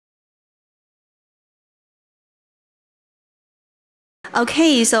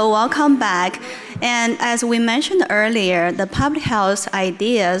Okay, so welcome back. And as we mentioned earlier, the public health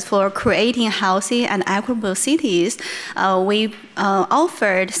ideas for creating healthy and equitable cities, we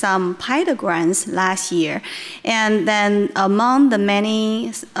offered some pilot grants last year. And then among the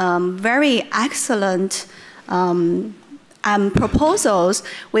many very excellent proposals,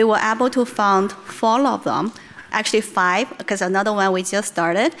 we were able to fund 4 of them. Actually 5, because another one we just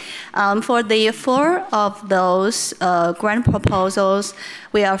started. For the 4 of those grant proposals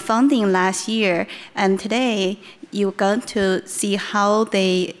we are funding last year, and today you're going to see how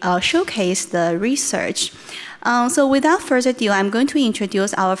they showcase the research. So without further ado, I'm going to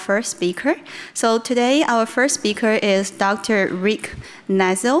introduce our first speaker. So today our first speaker is Dr.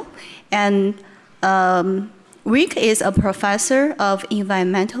 Neitzel, and Rick is a professor of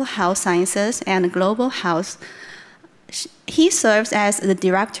environmental health sciences and global health. He serves as the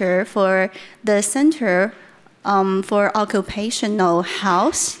director for the Center for Occupational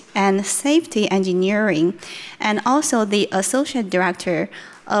Health and Safety Engineering, and also the associate director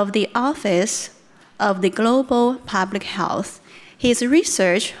of the Office of the Global Public Health. His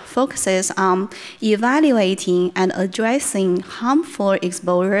research focuses on evaluating and addressing harmful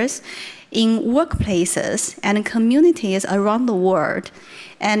exposures in workplaces and communities around the world.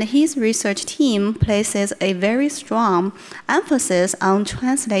 And his research team places a very strong emphasis on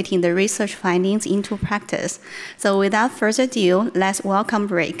translating the research findings into practice. So without further ado, let's welcome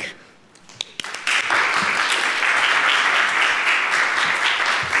Rick.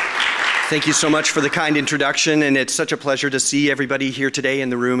 Thank you so much for the kind introduction, and it's such a pleasure to see everybody here today in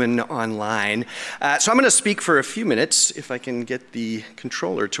the room and online. So I'm going to speak for a few minutes, if I can get the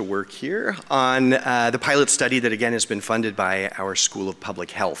controller to work here, on the pilot study that again has been funded by our School of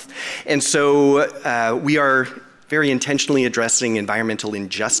Public Health. And so we are very intentionally addressing environmental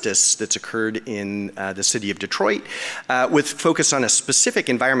injustice that's occurred in the city of Detroit, with focus on a specific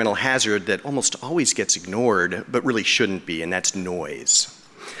environmental hazard that almost always gets ignored, but really shouldn't be, and that's noise.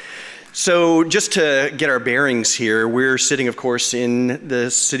 So just to get our bearings here, we're sitting, of course, in the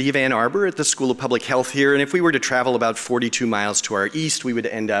city of Ann Arbor at the School of Public Health here, and if we were to travel about 42 miles to our east, we would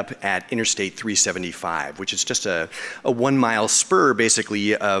end up at Interstate 375, which is just a 1-mile spur,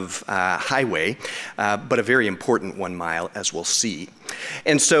 basically, of highway, but a very important 1 mile, as we'll see.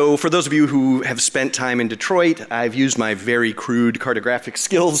 And so for those of you who have spent time in Detroit, I've used my very crude cartographic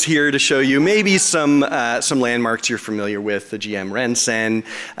skills here to show you maybe some landmarks you're familiar with, the GM Rensen,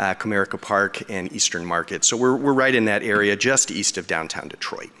 Comerica Park, and Eastern Market. So we're right in that area just east of downtown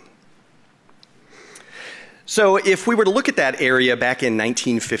Detroit. So if we were to look at that area back in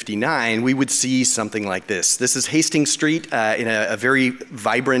 1959, we would see something like this. This is Hastings Street in a very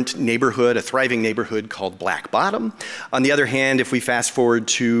vibrant neighborhood, a thriving neighborhood called Black Bottom. On the other hand, if we fast forward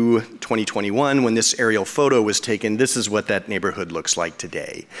to 2021, when this aerial photo was taken, this is what that neighborhood looks like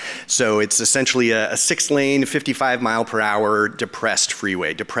today. So it's essentially a 6-lane, 55-mile-per-hour depressed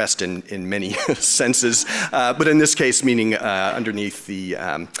freeway, depressed in many senses, but in this case meaning underneath the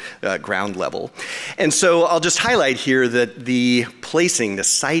ground level. And so I'll just highlight here that the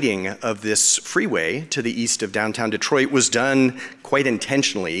siting of this freeway to the east of downtown Detroit was done quite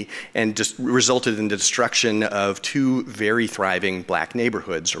intentionally and just resulted in the destruction of 2 very thriving black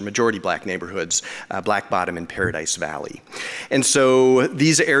neighborhoods, or majority black neighborhoods, Black Bottom and Paradise Valley. And so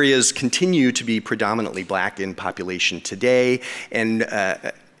these areas continue to be predominantly black in population today, and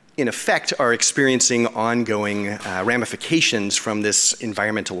in effect, are experiencing ongoing ramifications from this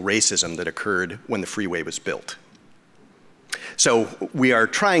environmental racism that occurred when the freeway was built. So we are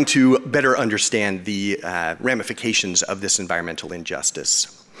trying to better understand the ramifications of this environmental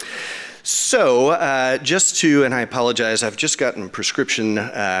injustice. So just to, and I apologize, I've just gotten prescription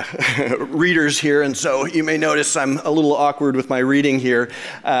readers here, and so you may notice I'm a little awkward with my reading here,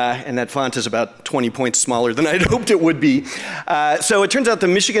 and that font is about 20 points smaller than I'd hoped it would be. So it turns out the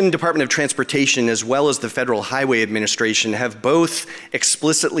Michigan Department of Transportation, as well as the Federal Highway Administration, have both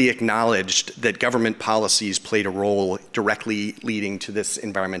explicitly acknowledged that government policies played a role directly leading to this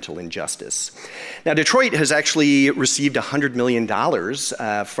environmental injustice. Now, Detroit has actually received $100 million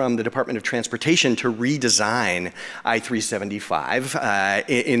from the Department of Transportation to redesign I-375,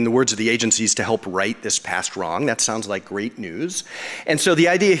 in the words of the agencies, to help right this past wrong. That sounds like great news. And so the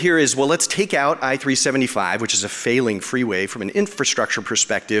idea here is, well, let's take out I-375, which is a failing freeway from an infrastructure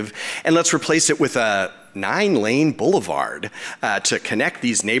perspective, and let's replace it with a 9-lane boulevard to connect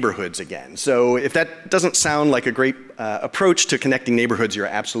these neighborhoods again. So if that doesn't sound like a great approach to connecting neighborhoods, you're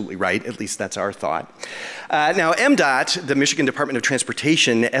absolutely right. At least that's our thought. Now, MDOT, the Michigan Department of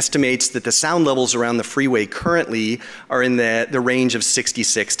Transportation, estimates that the sound levels around the freeway currently are in the range of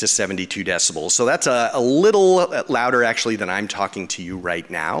 66 to 72 decibels. So that's a little louder, actually, than I'm talking to you right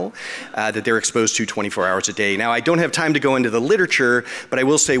now, that they're exposed to 24 hours a day. Now, I don't have time to go into the literature, but I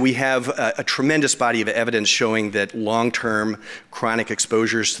will say we have a tremendous body of evidence showing that long-term chronic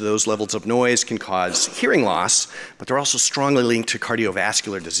exposures to those levels of noise can cause hearing loss, but they're also strongly linked to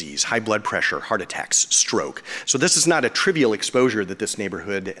cardiovascular disease, high blood pressure, heart attacks, stroke. So this is not a trivial exposure that this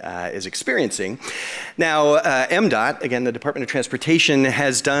neighborhood is experiencing. Now, MDOT, again, the Department of Transportation,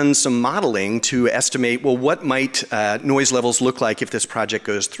 has done some modeling to estimate, well, what might noise levels look like if this project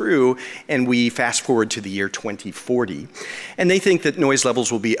goes through, and we fast forward to the year 2040. And they think that noise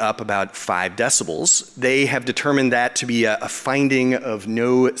levels will be up about 5 decibels. They have determined that to be a finding of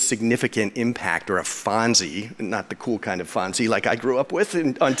no significant impact, or a FONSI, not the cool kind of FONSI like I grew up with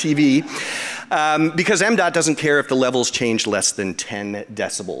on TV, because MDOT doesn't care if the levels change less than 10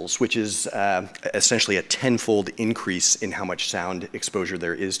 decibels, which is essentially a 10-fold increase in how much sound exposure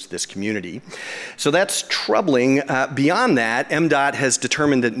there is to this community. So that's troubling. Beyond that, MDOT has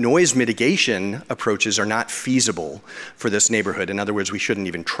determined that noise mitigation approaches are not feasible for this neighborhood. In other words, we shouldn't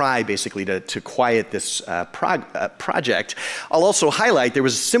even try, basically, to quiet this project. I'll also highlight there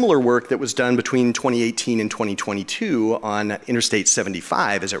was similar work that was done between 2018 and 2022 on Interstate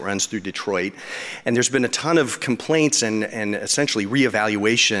 75 as it runs through Detroit, and there's been a ton of complaints and essentially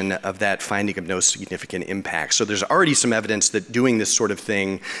reevaluation of that finding of no significant impact. So there's already some evidence that doing this sort of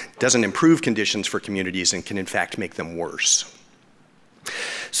thing doesn't improve conditions for communities and can in fact make them worse.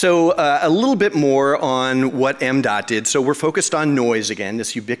 So a little bit more on what MDOT did. So we're focused on noise again,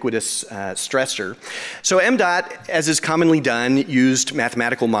 this ubiquitous stressor. So MDOT, as is commonly done, used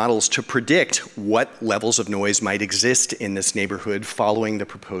mathematical models to predict what levels of noise might exist in this neighborhood following the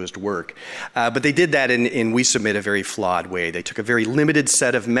proposed work. But they did that in, we submit, a very flawed way. They took a very limited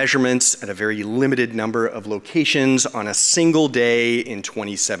set of measurements at a very limited number of locations on a single day in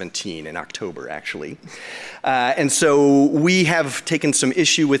 2017, in October, actually. And so we have taken some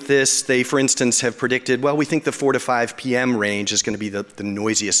issue with this. They, for instance, have predicted, well, we think the 4 to 5 p.m. range is going to be the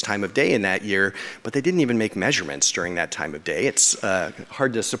noisiest time of day in that year, but they didn't even make measurements during that time of day. It's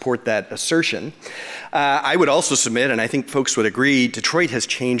hard to support that assertion. I would also submit, and I think folks would agree, Detroit has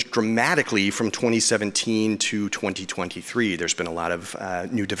changed dramatically from 2017 to 2023. There's been a lot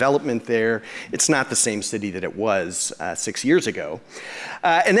of new development there. It's not the same city that it was 6 years ago.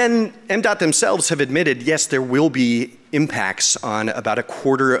 And then MDOT themselves have admitted, yes, there will be impacts on about a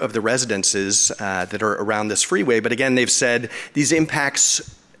quarter of the residences that are around this freeway. But again, they've said these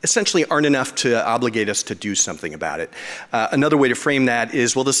impacts essentially aren't enough to obligate us to do something about it. Another way to frame that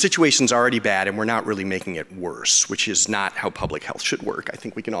is, well, the situation's already bad and we're not really making it worse, which is not how public health should work. I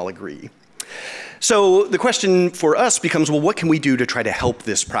think we can all agree. So the question for us becomes, well, what can we do to try to help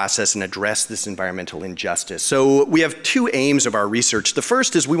this process and address this environmental injustice? So we have two aims of our research. The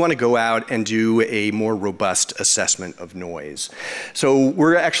first is we want to go out and do a more robust assessment of noise. So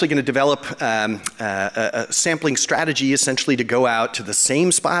we're actually going to develop a sampling strategy, essentially, to go out to the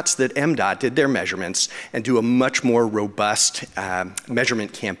same spots that MDOT did their measurements and do a much more robust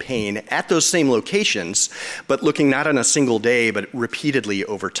measurement campaign at those same locations, but looking not on a single day, but repeatedly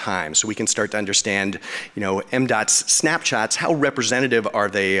over time, so we can start to understand, MDOT's snapshots, how representative are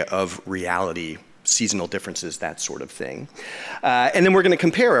they of reality, seasonal differences, that sort of thing. And then we're going to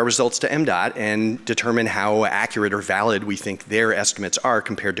compare our results to MDOT and determine how accurate or valid we think their estimates are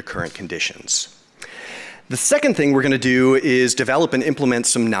compared to current conditions. The second thing we're going to do is develop and implement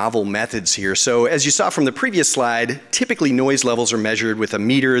some novel methods here. So as you saw from the previous slide, typically noise levels are measured with a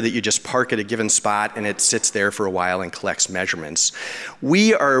meter that you just park at a given spot and it sits there for a while and collects measurements.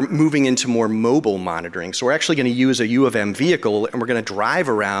 We are moving into more mobile monitoring. So we're actually going to use a U of M vehicle and we're going to drive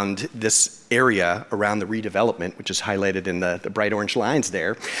around this area around the redevelopment, which is highlighted in the bright orange lines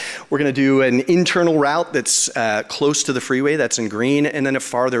there. We're going to do an internal route that's close to the freeway, that's in green, and then a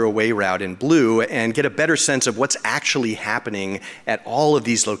farther away route in blue, and get a better sense of what's actually happening at all of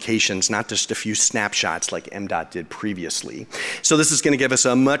these locations, not just a few snapshots like MDOT did previously. So this is going to give us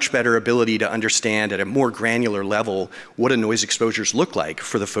a much better ability to understand at a more granular level what a noise exposures look like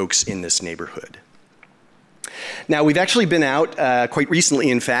for the folks in this neighborhood. Now, we've actually been out quite recently,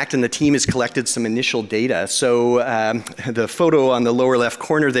 in fact, and the team has collected some initial data. So the photo on the lower left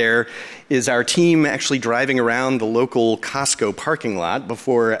corner there is our team actually driving around the local Costco parking lot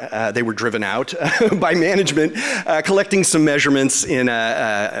before they were driven out by management, collecting some measurements in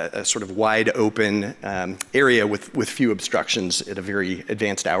a sort of wide open area with few obstructions at a very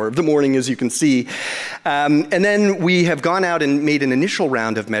advanced hour of the morning, as you can see. And then we have gone out and made an initial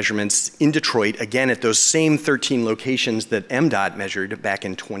round of measurements in Detroit, again at those same 13 locations that MDOT measured back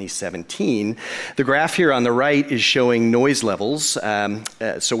in 2017. The graph here on the right is showing noise levels.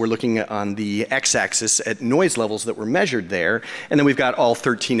 So we're looking on the x-axis at noise levels that were measured there, and then we've got all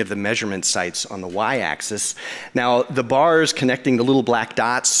 13 of the measurement sites on the y-axis. Now, the bars connecting the little black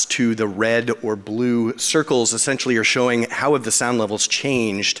dots to the red or blue circles essentially are showing how have the sound levels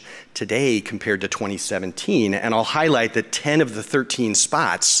changed today compared to 2017, and I'll highlight that 10 of the 13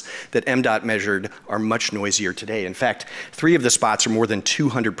 spots that MDOT measured are much noisier today. In fact, 3 of the spots are more than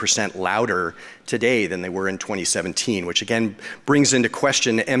 200% louder today than they were in 2017, which again brings into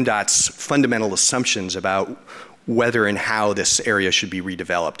question MDOT's fundamental assumptions about whether and how this area should be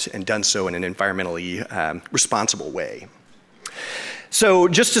redeveloped, and done so in an environmentally responsible way. So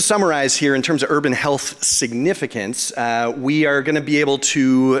just to summarize here, in terms of urban health significance, we are going to be able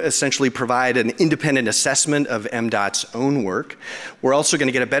to essentially provide an independent assessment of MDOT's own work. We're also going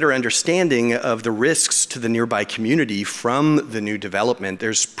to get a better understanding of the risks to the nearby community from the new development.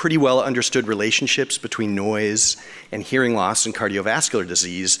 There's pretty well understood relationships between noise and hearing loss and cardiovascular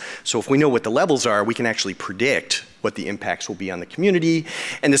disease. So if we know what the levels are, we can actually predict what the impacts will be on the community,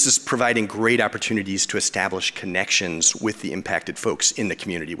 and this is providing great opportunities to establish connections with the impacted folks in the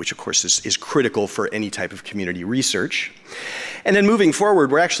community, which of course is critical for any type of community research. And then moving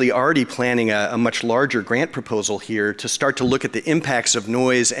forward, we're actually already planning a much larger grant proposal here to start to look at the impacts of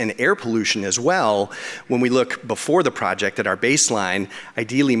noise and air pollution as well when we look before the project at our baseline,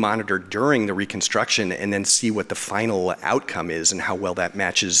 ideally monitored during the reconstruction, and then see what the final outcome is and how well that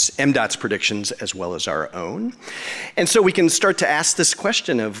matches MDOT's predictions as well as our own. And so we can start to ask this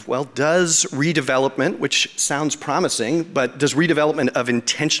question of, well, does redevelopment, which sounds promising, but does redevelopment of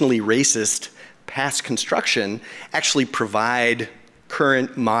intentionally racist past construction actually provide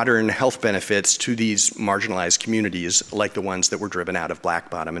current modern health benefits to these marginalized communities like the ones that were driven out of Black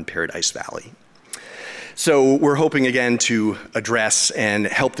Bottom and Paradise Valley? So we're hoping again to address and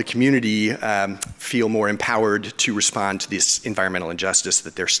help the community feel more empowered to respond to this environmental injustice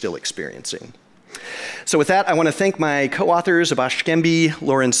that they're still experiencing. So with that, I want to thank my co-authors, Abash Gembi,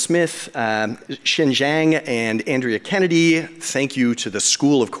 Lauren Smith, Xin Zhang, and Andrea Kennedy. Thank you to the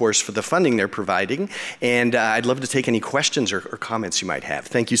school, of course, for the funding they're providing. And I'd love to take any questions or comments you might have.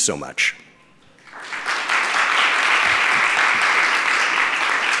 Thank you so much.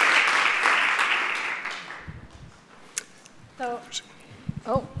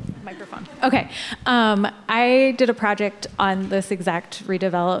 Oh, microphone. Okay. I did a project on this exact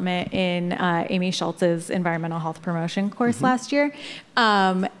redevelopment in Amy Schultz's environmental health promotion course last year.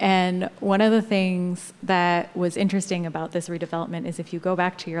 And one of the things that was interesting about this redevelopment is if you go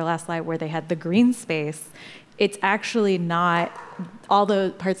back to your last slide where they had the green space, it's actually not, all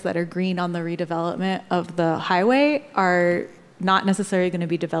the parts that are green on the redevelopment of the highway are not necessarily going to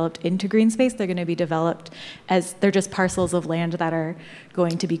be developed into green space. They're going to be developed as, they're just parcels of land that are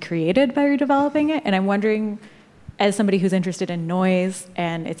going to be created by redeveloping it. And I'm wondering, as somebody who's interested in noise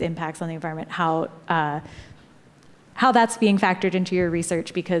and its impacts on the environment, how that's being factored into your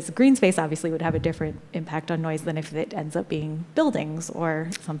research, because green space obviously would have a different impact on noise than if it ends up being buildings or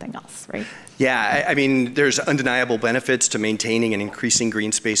something else, right? Yeah, I mean, there's undeniable benefits to maintaining and increasing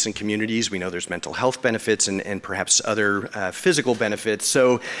green space in communities. We know there's mental health benefits and perhaps other physical benefits.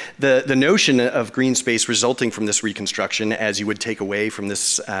 So the notion of green space resulting from this reconstruction, as you would take away from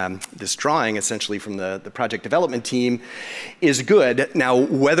this, this drawing, essentially from the project development team, is good. Now,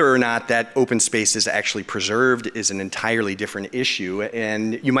 whether or not that open space is actually preserved is an entirely different issue.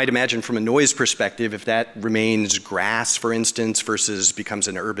 And you might imagine from a noise perspective, if that remains grass, for instance, versus becomes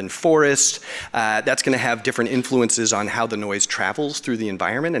an urban forest, that's going to have different influences on how the noise travels through the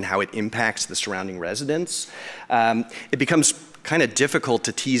environment and how it impacts the surrounding residents. It becomes kind of difficult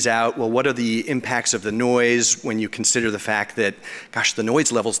to tease out, well, what are the impacts of the noise when you consider the fact that, gosh, the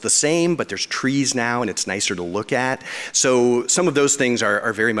noise level's the same, but there's trees now and it's nicer to look at. So some of those things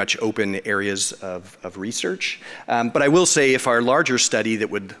are very much open areas of research. But I will say if our larger study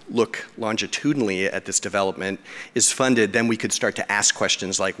that would look longitudinally at this development is funded, then we could start to ask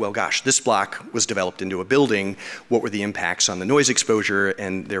questions like, well, gosh, this block was developed into a building. What were the impacts on the noise exposure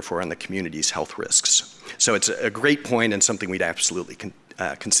and therefore on the community's health risks? So it's a great point and something we'd absolutely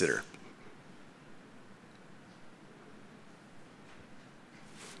consider.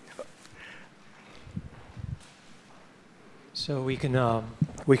 So we can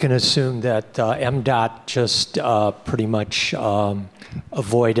assume that MDOT just pretty much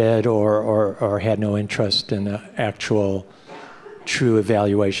avoided or had no interest in the actual true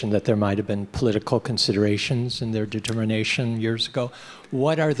evaluation, that there might have been political considerations in their determination years ago.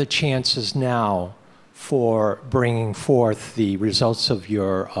 What are the chances now for bringing forth the results of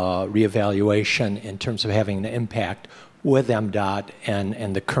your reevaluation in terms of having an impact with MDOT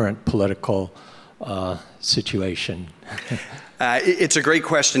and the current political situation? It's a great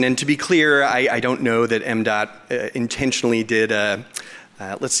question, and to be clear, I don't know that MDOT intentionally did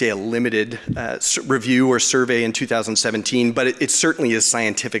let's say a limited review or survey in 2017, but it certainly is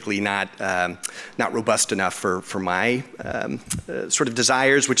scientifically not robust enough for my sort of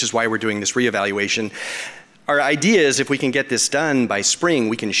desires, which is why we're doing this reevaluation. Our idea is if we can get this done by spring,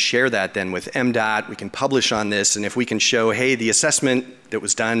 we can share that then with MDOT, we can publish on this, and if we can show, hey, the assessment that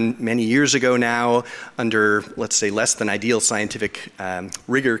was done many years ago now under, let's say, less than ideal scientific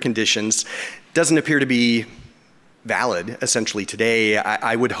rigor conditions, doesn't appear to be valid, essentially, today,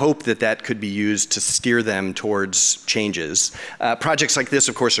 I would hope that that could be used to steer them towards changes. Projects like this,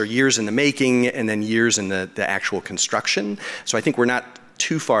 of course, are years in the making and then years in the actual construction. So I think we're not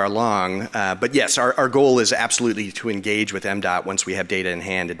too far along. But yes, our goal is absolutely to engage with MDOT once we have data in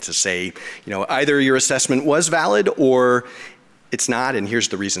hand and to say, you know, either your assessment was valid or it's not, and here's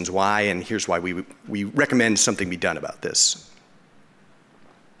the reasons why, and here's why we recommend something be done about this.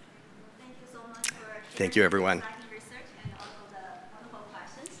 Thank you so much for Thank you, everyone. research and all of the wonderful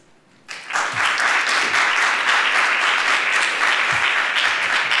questions.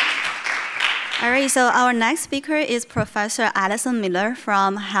 All right, so our next speaker is Professor Alison Miller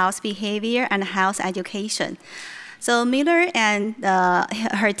from Health Behavior and Health Education. So Miller and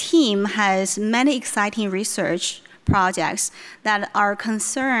her team has many exciting research projects that are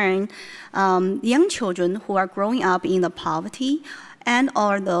concerned young children who are growing up in the poverty and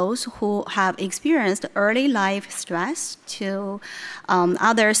or those who have experienced early life stress to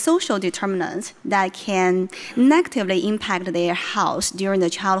other social determinants that can negatively impact their health during the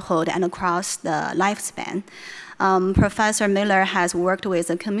childhood and across the lifespan. Professor Miller has worked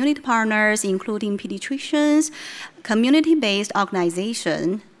with community partners, including pediatricians, community-based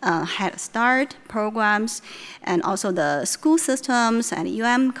organizations, Head Start programs, and also the school systems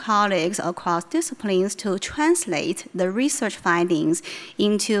and colleagues across disciplines to translate the research findings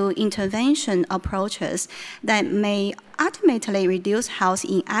into intervention approaches that may ultimately reduce health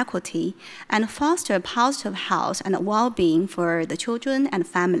inequity and foster positive health and well-being for the children and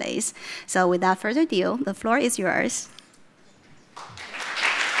families. So without further ado, the floor is yours.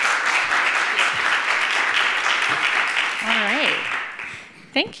 All right.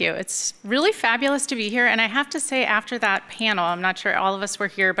 Thank you. It's really fabulous to be here. And I have to say, after that panel, I'm not sure all of us were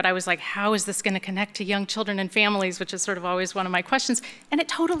here, but I was like, how is this going to connect to young children and families, which is sort of always one of my questions. And it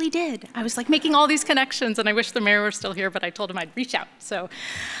totally did. I was like making all these connections, and I wish the mayor were still here, but I told him I'd reach out. So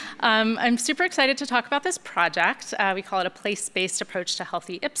I'm super excited to talk about this project. We call it a place-based approach to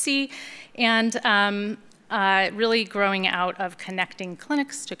healthy Ypsi. And really growing out of connecting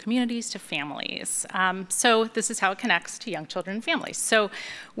clinics to communities to families. So this is how it connects to young children and families. So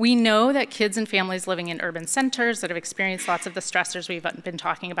we know that kids and families living in urban centers that have experienced lots of the stressors we've been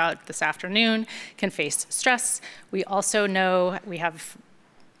talking about this afternoon can face stress. We also know we have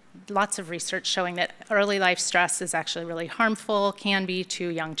lots of research showing that early life stress is actually really harmful, can be to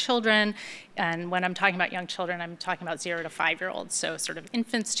young children. And when I'm talking about young children, I'm talking about 0 to 5-year-olds, so sort of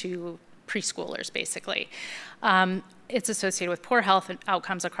infants to preschoolers, basically. It's associated with poor health and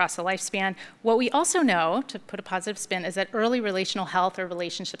outcomes across the lifespan. What we also know, to put a positive spin, is that early relational health or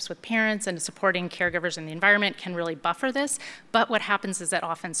relationships with parents and supporting caregivers in the environment can really buffer this. But what happens is that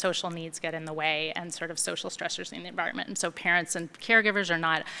often social needs get in the way and sort of social stressors in the environment. And so parents and caregivers are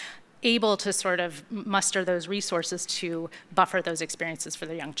not able to sort of muster those resources to buffer those experiences for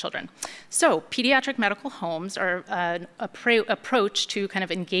their young children. So pediatric medical homes are an approach to kind of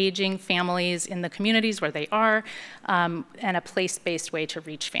engaging families in the communities where they are, and a place-based way to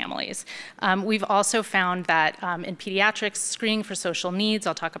reach families. We've also found that in pediatrics, screening for social needs,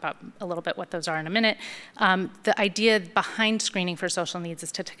 I'll talk about a little bit what those are in a minute, the idea behind screening for social needs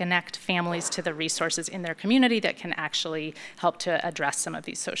is to connect families to the resources in their community that can actually help to address some of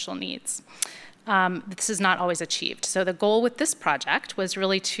these social needs. This is not always achieved. So the goal with this project was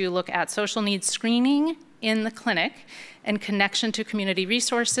really to look at social needs screening in the clinic and connection to community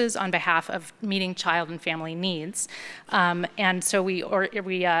resources on behalf of meeting child and family needs. And so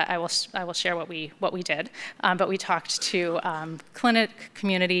I will share what we did, but we talked to clinic,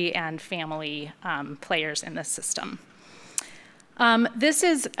 community, and family players in this system. This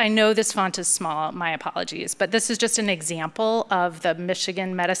is, I know this font is small, my apologies, but this is just an example of the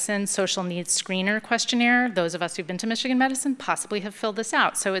Michigan Medicine Social Needs Screener questionnaire. Those of us who've been to Michigan Medicine possibly have filled this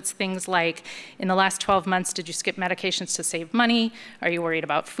out. So it's things like, in the last 12 months, did you skip medications to save money? Are you worried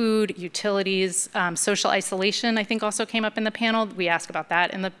about food, utilities, social isolation, I think also came up in the panel. We ask about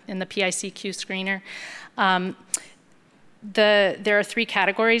that in the PICQ screener. There are 3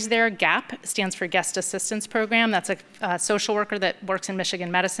 categories there. GAP stands for Guest Assistance Program. That's a social worker that works in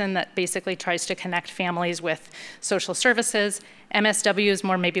Michigan Medicine that basically tries to connect families with social services. MSW is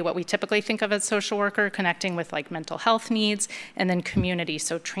more maybe what we typically think of as social worker, connecting with like mental health needs, and then community,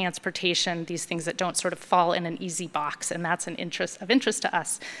 so transportation, these things that don't sort of fall in an easy box, and that's of interest to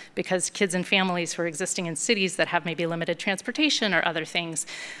us because kids and families who are existing in cities that have maybe limited transportation or other things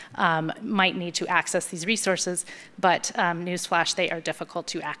might need to access these resources, but newsflash, they are difficult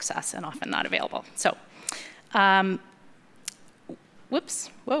to access and often not available. So, whoops,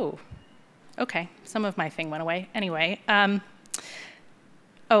 whoa, okay, some of my thing went away. Anyway,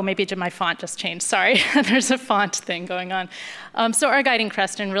 oh, maybe my font just changed, sorry. There's a font thing going on. So our guiding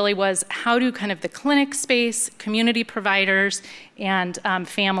question really was how do kind of the clinic space, community providers, and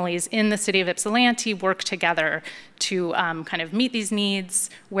families in the city of Ypsilanti work together to kind of meet these needs?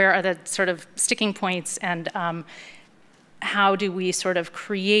 Where are the sort of sticking points, and how do we sort of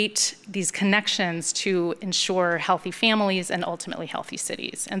create these connections to ensure healthy families and ultimately healthy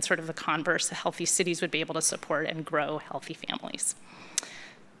cities? And sort of the converse, healthy cities would be able to support and grow healthy families.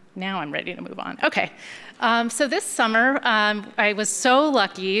 Now I'm ready to move on. Okay, so this summer, I was so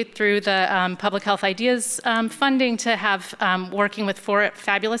lucky through the Public Health Ideas funding to have working with 4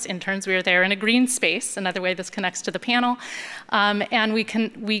 fabulous interns. We were there in a green space, another way this connects to the panel. And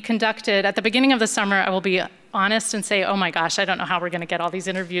we conducted, at the beginning of the summer, I will be honest and say, oh my gosh, I don't know how we're gonna get all these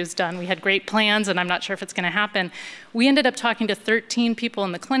interviews done. We had great plans and I'm not sure if it's gonna happen. We ended up talking to 13 people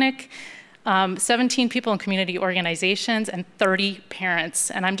in the clinic, 17 people in community organizations, and 30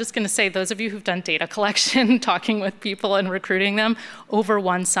 parents. And I'm just gonna say, those of you who've done data collection, talking with people and recruiting them over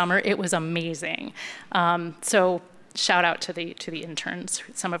one summer, it was amazing. So shout out to the interns.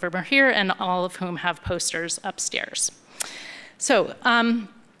 Some of them are here and all of whom have posters upstairs. So,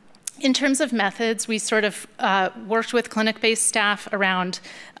 in terms of methods, we sort of worked with clinic-based staff around,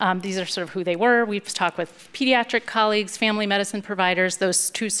 these are sort of who they were. We've talked with pediatric colleagues, family medicine providers, those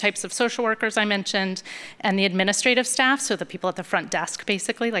 2 types of social workers I mentioned, and the administrative staff, so the people at the front desk,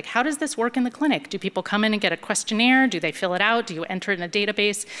 basically. Like, how does this work in the clinic? Do people come in and get a questionnaire? Do they fill it out? Do you enter it in a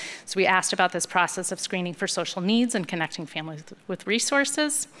database? So we asked about this process of screening for social needs and connecting families with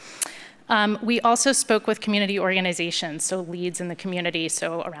resources. We also spoke with community organizations, so leads in the community,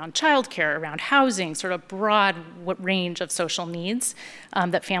 so around childcare, around housing, sort of broad range of social needs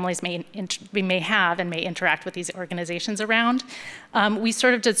that families may have and may interact with these organizations around. We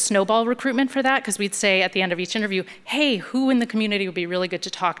sort of did snowball recruitment for that because we'd say at the end of each interview, hey, who in the community would be really good to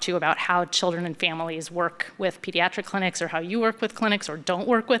talk to about how children and families work with pediatric clinics or how you work with clinics or don't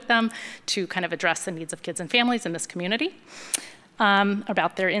work with them to kind of address the needs of kids and families in this community.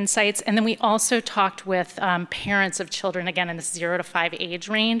 About their insights. And then we also talked with parents of children, again, in this 0 to 5 age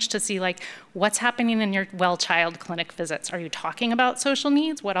range to see like, what's happening in your well-child clinic visits? Are you talking about social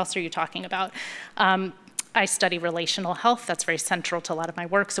needs? What else are you talking about? I study relational health. That's very central to a lot of my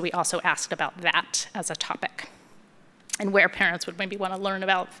work. So we also asked about that as a topic and where parents would maybe want to learn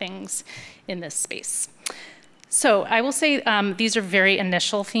about things in this space. So I will say these are very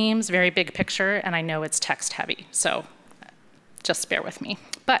initial themes, very big picture, and I know it's text heavy. So just bear with me.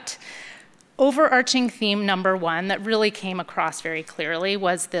 But overarching theme number 1 that really came across very clearly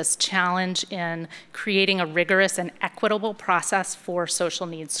was this challenge in creating a rigorous and equitable process for social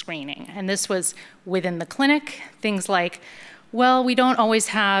needs screening. And this was within the clinic, things like, well, we don't always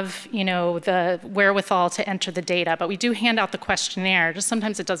have, the wherewithal to enter the data, but we do hand out the questionnaire, just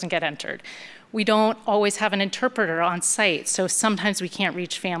sometimes it doesn't get entered. We don't always have an interpreter on site, so sometimes we can't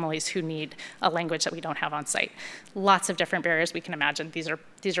reach families who need a language that we don't have on site. Lots of different barriers we can imagine. These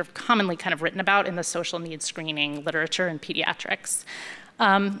are commonly kind of written about in the social needs screening literature in pediatrics.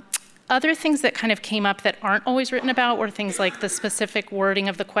 Other things that kind of came up that aren't always written about were things like the specific wording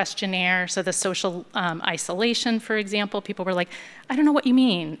of the questionnaire. So the social isolation, for example, people were like, I don't know what you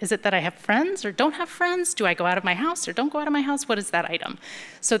mean. Is it that I have friends or don't have friends? Do I go out of my house or don't go out of my house? What is that item?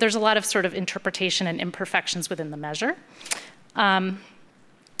 So there's a lot of sort of interpretation and imperfections within the measure,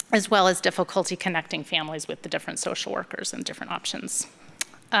 as well as difficulty connecting families with the different social workers and different options.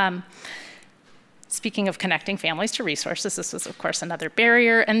 Speaking of connecting families to resources, this was, of course, another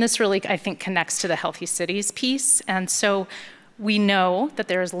barrier. And this really, I think, connects to the healthy cities piece. And so We know that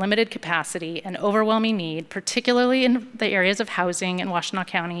there is limited capacity and overwhelming need, particularly in the areas of housing in Washtenaw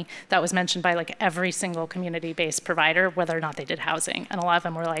County. That was mentioned by like every single community-based provider, whether or not they did housing. And a lot of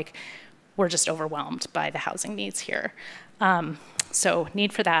them were like, we're just overwhelmed by the housing needs here. So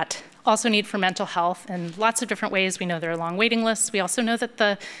need for that. Also need for mental health in lots of different ways. We know there are long waiting lists. We also know that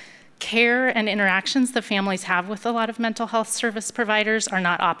the care and interactions the families have with a lot of mental health service providers are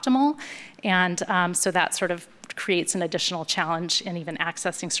not optimal. And so that sort of creates an additional challenge in even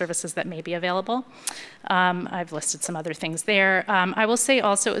accessing services that may be available. I've listed some other things there. I will say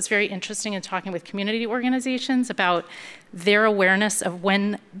also it was very interesting in talking with community organizations about their awareness of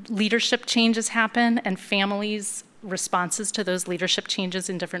when leadership changes happen and families' responses to those leadership changes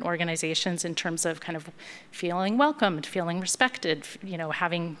in different organizations in terms of kind of feeling welcomed, feeling respected,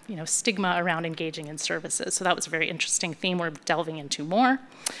 having stigma around engaging in services. So that was a very interesting theme we're delving into more.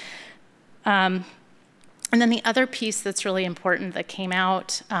 And then the other piece that's really important that came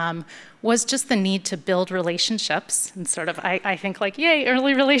out was just the need to build relationships and sort of, I think like, yay,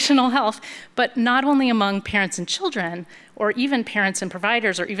 early relational health, but not only among parents and children, or even parents and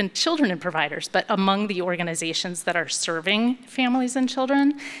providers, or even children and providers, but among the organizations that are serving families and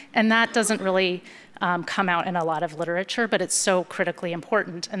children. And that doesn't really come out in a lot of literature, but it's so critically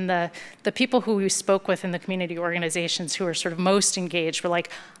important. And the people who we spoke with in the community organizations who were sort of most engaged were like,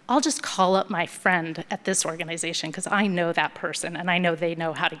 I'll just call up my friend at this organization because I know that person and I know they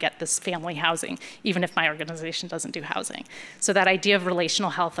know how to get this family housing, even if my organization doesn't do housing. So that idea of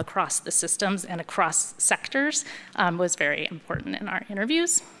relational health across the systems and across sectors was very important in our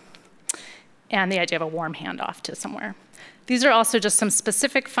interviews. And the idea of a warm handoff to somewhere. These are also just some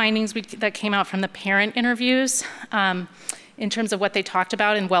specific findings that came out from the parent interviews in terms of what they talked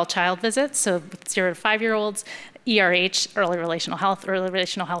about in well child visits. So with 0 to 5-year-olds, ERH, early relational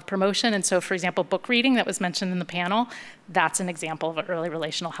health promotion. And so for example, book reading that was mentioned in the panel, that's an example of early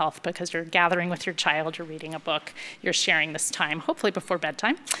relational health because you're gathering with your child, you're reading a book, you're sharing this time, hopefully before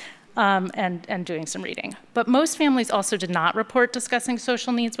bedtime. And doing some reading. But most families also did not report discussing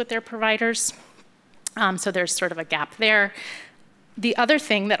social needs with their providers. So there's sort of a gap there. The other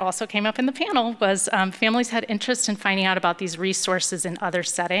thing that also came up in the panel was families had interest in finding out about these resources in other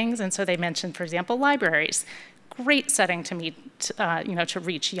settings. And so they mentioned, for example, libraries. Great setting to meet, to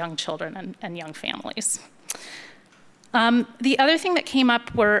reach young children and young families. The other thing that came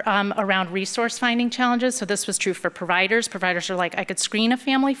up were around resource finding challenges. So this was true for providers. Providers are like, I could screen a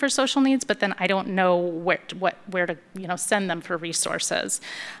family for social needs, but then I don't know where to send them for resources.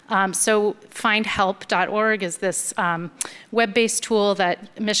 So findhelp.org is this web-based tool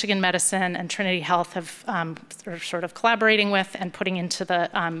that Michigan Medicine and Trinity Health are sort of collaborating with and putting into the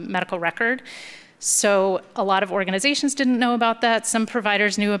medical record. So a lot of organizations didn't know about that. Some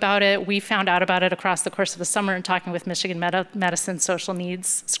providers knew about it. We found out about it across the course of the summer in talking with Michigan Medicine social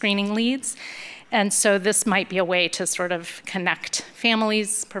needs screening leads. And so this might be a way to sort of connect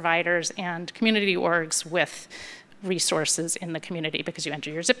families, providers, and community orgs with resources in the community because you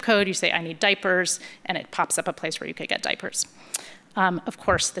enter your zip code, you say, I need diapers, and it pops up a place where you could get diapers. Of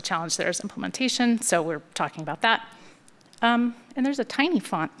course, the challenge there is implementation, so we're talking about that. And there's a tiny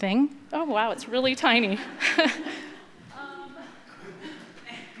font thing. Oh, wow, it's really tiny.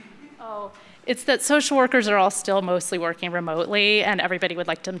 It's that social workers are all still mostly working remotely, and everybody would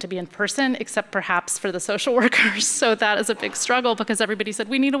like them to be in person, except perhaps for the social workers. So that is a big struggle because everybody said,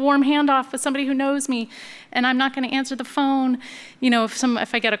 we need a warm handoff with somebody who knows me, and I'm not going to answer the phone.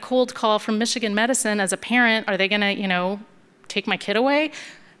 If I get a cold call from Michigan Medicine as a parent, are they going to, take my kid away?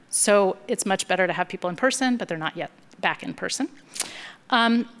 So it's much better to have people in person, but they're not yet back in person.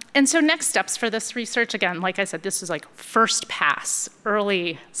 And so next steps for this research, again, like I said, this is like first pass,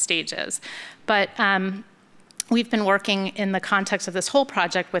 early stages. But we've been working in the context of this whole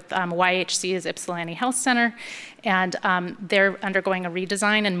project with YHC's Ypsilanti Health Center, and they're undergoing a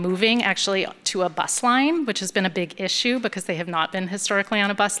redesign and moving actually to a bus line, which has been a big issue because they have not been historically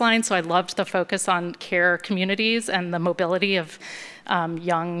on a bus line. So I loved the focus on care communities and the mobility of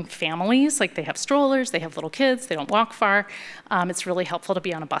young families. Like they have strollers, they have little kids, they don't walk far. It's really helpful to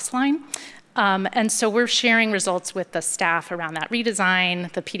be on a bus line. And so we're sharing results with the staff around that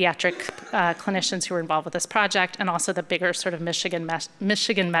redesign, the pediatric clinicians who were involved with this project, and also the bigger sort of Michigan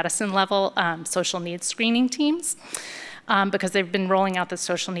Medicine level social needs screening teams. Because they've been rolling out the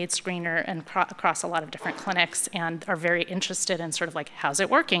social needs screener and across a lot of different clinics and are very interested in sort of like, how's it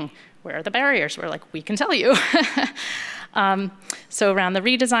working? Where are the barriers? We're like, we can tell you. So around the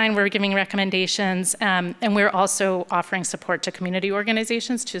redesign, we're giving recommendations, and we're also offering support to community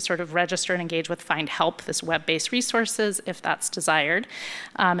organizations to sort of register and engage with Find Help, this web-based resources, if that's desired.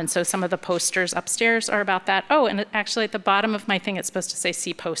 And so some of the posters upstairs are about that. Oh, and actually at the bottom of my thing, it's supposed to say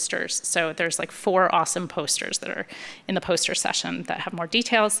see posters. So there's like 4 awesome posters that are in the poster session that have more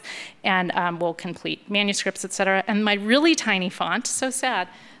details, and we'll complete manuscripts, et cetera. And my really tiny font, so sad,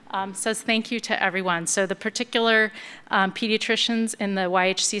 says thank you to everyone. So the particular pediatricians in the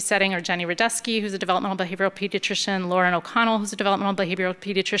YHC setting are Jenny Radesky, who's a developmental behavioral pediatrician, Lauren O'Connell, who's a developmental behavioral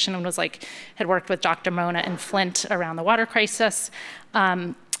pediatrician and had worked with Dr. Mona in Flint around the water crisis.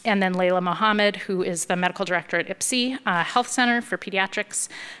 And then Layla Mohammed, who is the medical director at Ypsi Health Center for Pediatrics.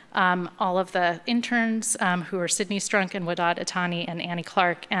 All of the interns who are Sydney Strunk and Wadad Itani and Annie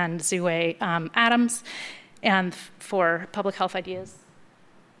Clark and Zue Adams. And for Public Health Ideas,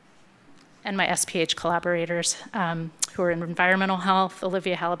 and my SPH collaborators who are in environmental health,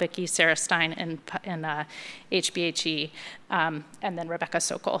 Olivia Halabicki, Sarah Stein in HBHE, and then Rebecca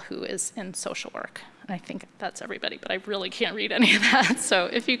Sokol, who is in social work. And I think that's everybody, but I really can't read any of that. So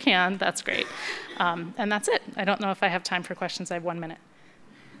if you can, that's great. And that's it. I don't know if I have time for questions. I have 1 minute.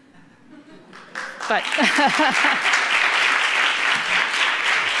 But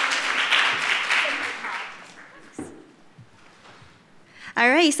all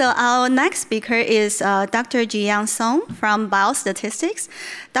right, so our next speaker is Dr. Jiyeon Song from Biostatistics.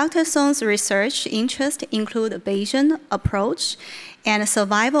 Dr. Song's research interests include Bayesian approach and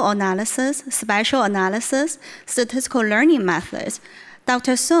survival analysis, spatial analysis, statistical learning methods.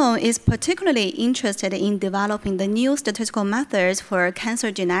 Dr. Song is particularly interested in developing the new statistical methods for cancer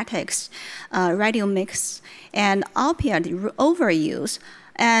genetics, radiomix, and opioid overuse.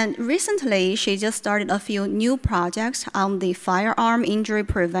 And recently, she just started a few new projects on the firearm injury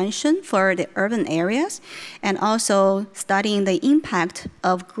prevention for the urban areas, and also studying the impact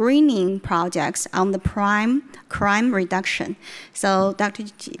of greening projects on the crime reduction. So Dr.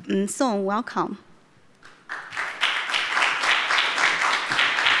 Song, welcome.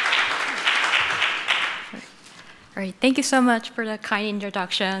 All right, thank you so much for the kind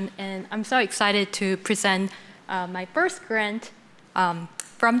introduction. And I'm so excited to present my first grant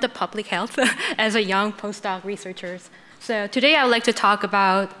from the public health as a young postdoc researcher. So today I would like to talk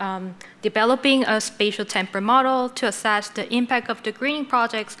about developing a spatial-temporal model to assess the impact of the greening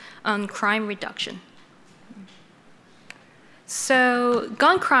projects on crime reduction. So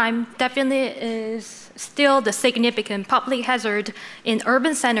gun crime definitely is still the significant public hazard in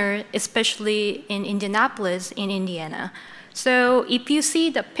urban centers, especially in Indianapolis in Indiana. So if you see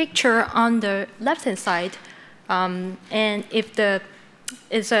the picture on the left-hand side, and if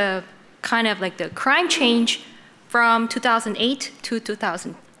it's a kind of like the crime change from 2008 to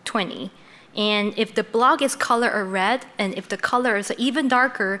 2020. And if the block is color red, and if the color is even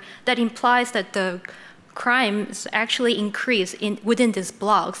darker, that implies that the crimes actually increase within these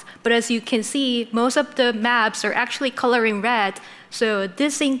blocks. But as you can see, most of the maps are actually coloring red. So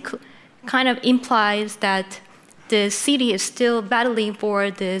this kind of implies that the city is still battling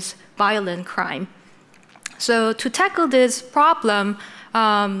for this violent crime. So to tackle this problem,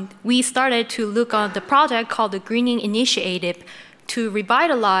 we started to look on the project called the Greening Initiative to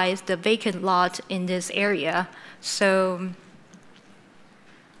revitalize the vacant lot in this area. So,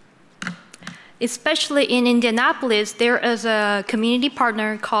 especially in Indianapolis, there is a community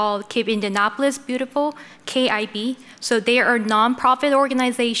partner called Keep Indianapolis Beautiful, KIB. So they are a nonprofit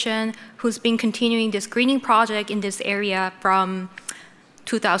organization who's been continuing this greening project in this area from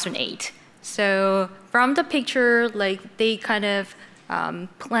 2008. So from the picture, like they kind of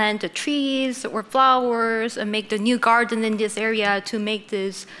plant the trees or flowers and make the new garden in this area to make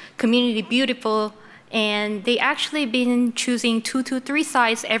this community beautiful. And they actually been choosing 2 to 3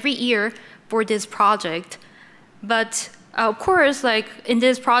 sites every year for this project. But of course, like in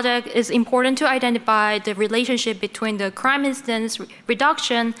this project, it's important to identify the relationship between the crime incidence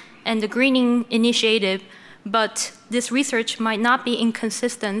reduction and the greening initiative. But this research might not be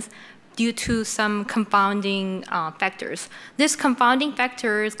inconsistent due to some confounding factors. These confounding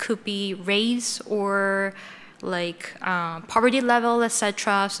factors could be race or like poverty level,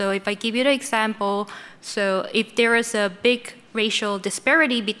 etc. So if I give you the example, so if there is a big racial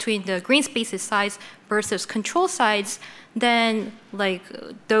disparity between the green spaces sites versus control sites, then like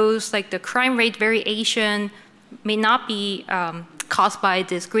those like the crime rate variation may not be caused by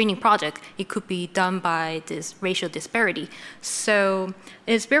this greening project. It could be done by this racial disparity. So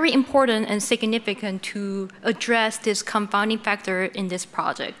it's very important and significant to address this confounding factor in this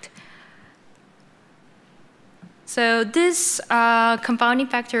project. So this confounding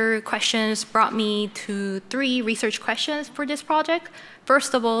factor questions brought me to 3 research questions for this project.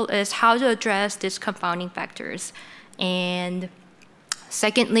 First of all is how to address these confounding factors. And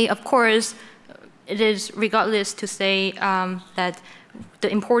secondly, of course, it is regardless to say that the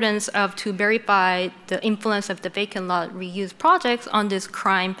importance of to verify the influence of the vacant lot reuse projects on this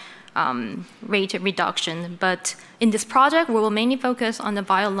crime rate reduction. But in this project, we will mainly focus on the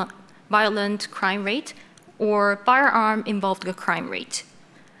violent crime rate or firearm involved crime rate.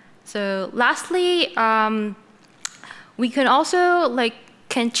 So lastly, we can also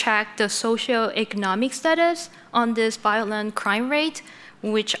can check the socioeconomic status on this violent crime rate,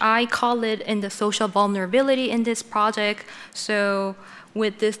 which I call it in the social vulnerability in this project. So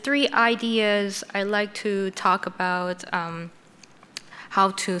with these 3 ideas, I like to talk about how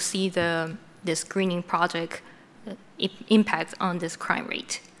to see this greening project impact on this crime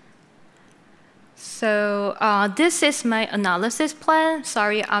rate. So this is my analysis plan.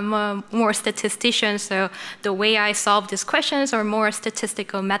 Sorry, I'm a more statistician, so the way I solve these questions are more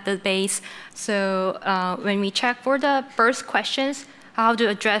statistical method-based. So when we check for the first questions, how to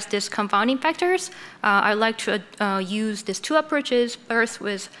address these confounding factors, I like to use these 2 approaches. First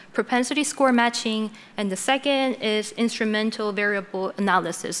with propensity score matching, and the second is instrumental variable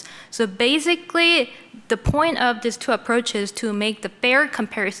analysis. So basically, the point of these 2 approaches is to make the fair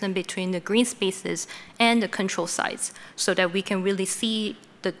comparison between the green spaces and the control sites so that we can really see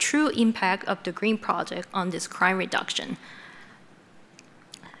the true impact of the green project on this crime reduction.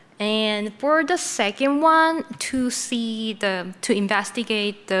 And for the second one, to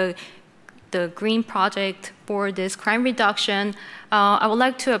investigate the green project for this crime reduction, I would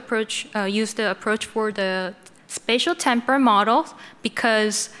like to use the approach for the spatial-temporal model,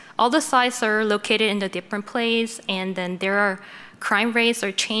 because all the sites are located in the different place, and then there are crime rates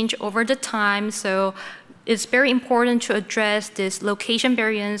are changed over the time. So it's very important to address this location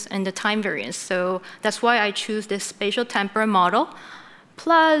variance and the time variance. So that's why I choose this spatial-temporal model.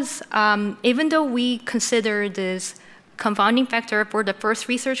 Plus, even though we consider this confounding factor for the first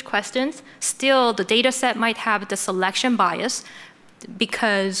research questions, still the data set might have the selection bias,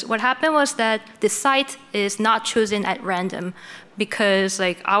 because what happened was that the site is not chosen at random, because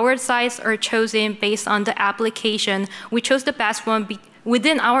our sites are chosen based on the application. We chose the best one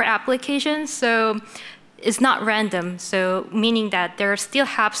within our application, so it's not random, so meaning that there still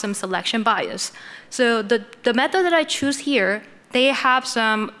have some selection bias. So the method that I choose here, they have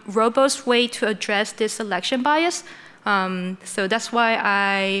some robust way to address this selection bias. So that's why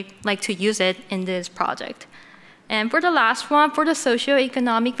I like to use it in this project. And for the last one, for the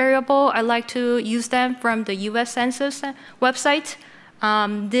socioeconomic variable, I like to use them from the US Census website.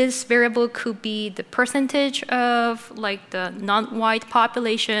 This variable could be the percentage of the non-white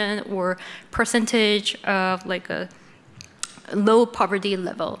population, or percentage of a low poverty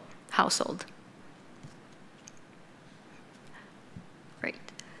level household.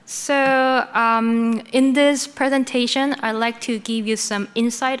 So in this presentation, I'd like to give you some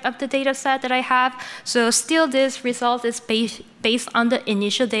insight of the data set that I have. So still this result is based on the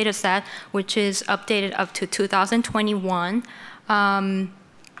initial data set, which is updated up to 2021.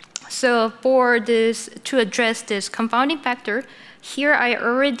 So for this, to address this confounding factor, here I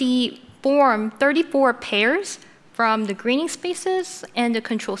already formed 34 pairs from the greening spaces and the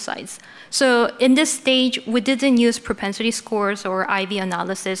control sites. So in this stage, we didn't use propensity scores or IV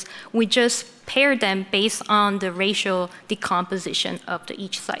analysis. We just paired them based on the racial decomposition of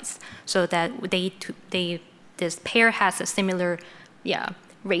each site, so that this pair has a similar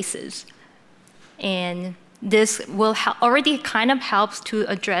races. And this will already kind of helps to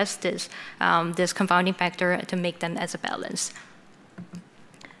address this, this confounding factor to make them as a balance.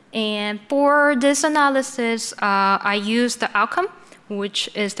 And for this analysis, I use the outcome, which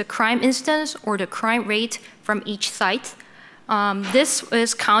is the crime instance or the crime rate from each site. This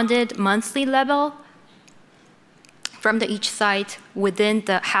is counted monthly level from each site within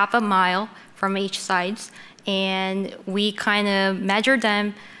the half a mile from each site. And we kind of measure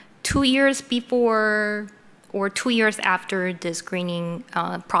them 2 years before or 2 years after this greening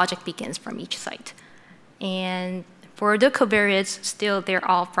project begins from each site. And for the covariates, still they're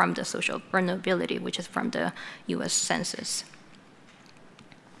all from the social vulnerability, which is from the US Census.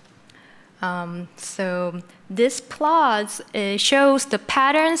 So this plot shows the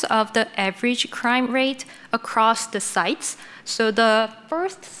patterns of the average crime rate across the sites. So the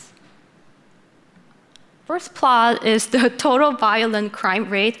first plot is the total violent crime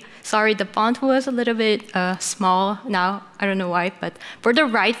rate. Sorry, the font was a little bit small now. I don't know why, but for the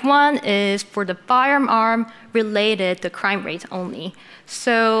right one is for the firearm related, the crime rate only.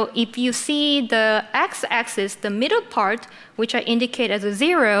 So if you see the x-axis, the middle part, which I indicate as a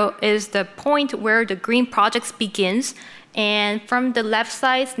 0, is the point where the green project begins. And from the left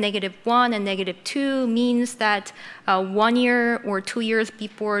side, -1 and -2 means that 1 year or 2 years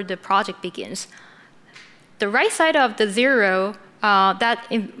before the project begins. The right side of the 0, that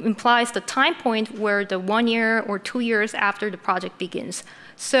implies the time point where the 1 year or 2 years after the project begins.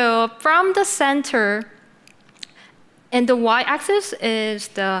 So from the center, and the y-axis is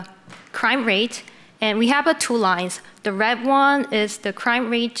the crime rate, and we have 2 lines. The red one is the crime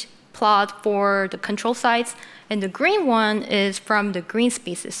rate plot for the control sites, and the green one is from the green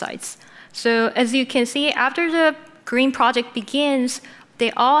spaces sites. So as you can see, after the green project begins,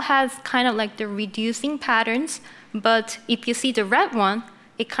 they all have kind of like the reducing patterns, but if you see the red one,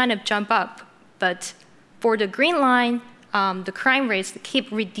 it kind of jump up. But for the green line, the crime rates keep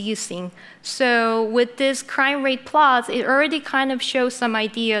reducing. So with this crime rate plots, it already kind of shows some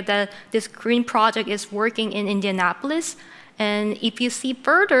idea that this green project is working in Indianapolis. And if you see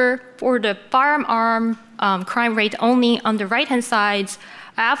further, for the firearm crime rate only on the right-hand sides,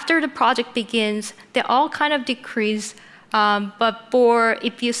 after the project begins, they all kind of decrease. But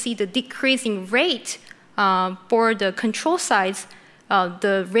if you see the decreasing rate for the control sites,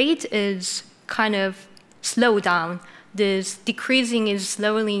 the rate is kind of slowed down. This decreasing is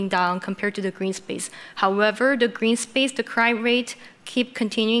slowing down compared to the green space. However, the green space, the crime rate, keep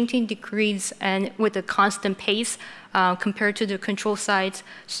continuing to decrease and with a constant pace compared to the control sites.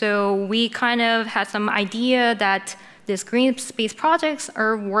 So we kind of had some idea that these green space projects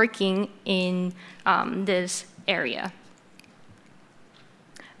are working in this area.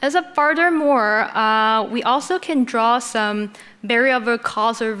 As a furthermore, we also can draw some variable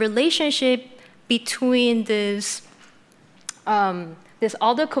causal relationship between this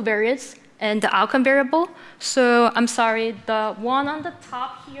all the covariates and the outcome variable. So I'm sorry, the one on the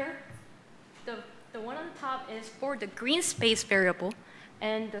top here, the one on the top is for the green space variable,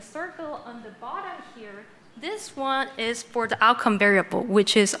 and the circle on the bottom here, this one is for the outcome variable,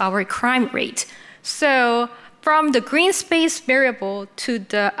 which is our crime rate. So from the green space variable to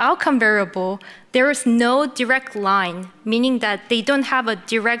the outcome variable, there is no direct line, meaning that they don't have a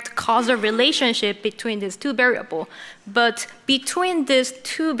direct causal relationship between these two variables. But between these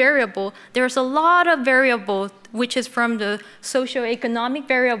two variables, there's a lot of variables, which is from the socioeconomic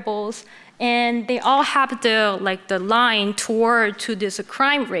variables, and they all have the line toward to this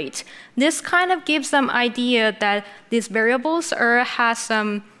crime rate. This kind of gives some idea that these variables has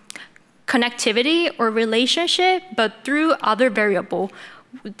some connectivity or relationship, but through other variable.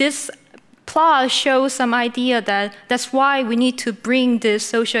 This plot shows some idea that that's why we need to bring this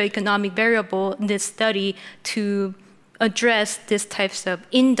socioeconomic variable in this study to address these types of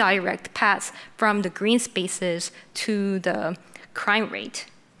indirect paths from the green spaces to the crime rate.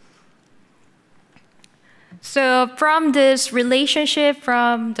 So from this relationship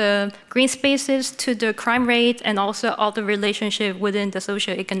from the green spaces to the crime rate and also all the relationship within the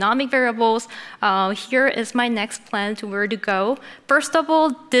socioeconomic variables, here is my next plan to where to go. First of all,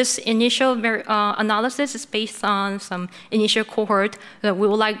 this initial analysis is based on some initial cohort that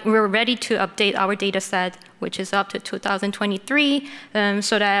we're ready to update our data set, which is up to 2023,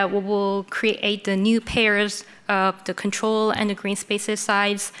 so that we will create the new pairs of the control and the green spaces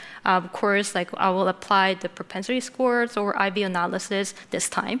sides. Of course, I will apply the propensity scores or IB analysis this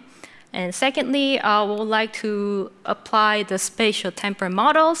time. And secondly, I would like to apply the spatio-temporal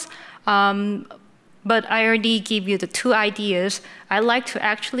models. But I already gave you the two ideas. I like to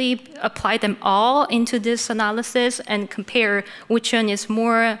actually apply them all into this analysis and compare which one is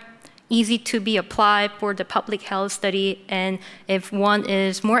more easy to be applied for the public health study, and if one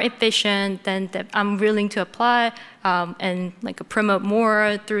is more efficient, then I'm willing to apply and promote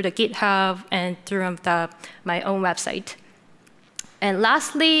more through the GitHub and through my own website. And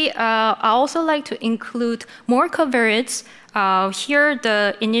lastly, I also like to include more covariates. Here,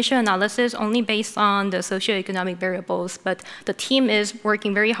 the initial analysis only based on the socioeconomic variables, but the team is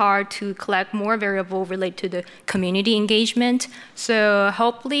working very hard to collect more variables related to the community engagement. So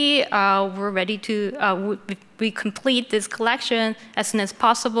hopefully, we're ready to we complete this collection as soon as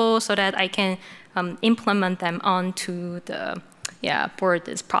possible so that I can implement them onto the for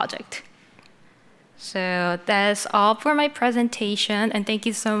this project. So that's all for my presentation, and thank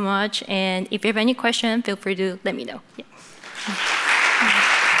you so much. And if you have any questions, feel free to let me know. Yeah.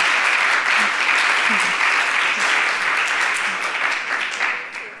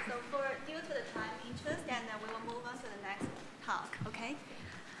 So due to the time interest, then we will move on to the next talk, okay?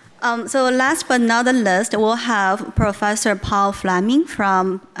 So last but not the least, we'll have Professor Paul Fleming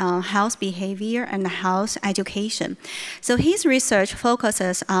from Health Behavior and Health Education. So his research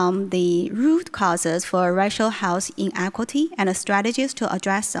focuses on the root causes for racial health inequity and the strategies to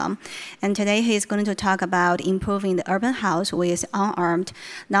address them. And today he's going to talk about improving the urban health with unarmed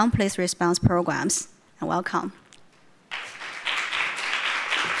non-police response programs. And welcome.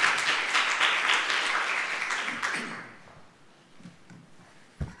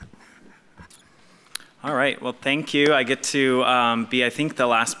 All right, well, thank you. I get to be, I think, the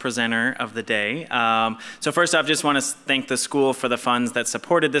last presenter of the day. So first off, just want to thank the school for the funds that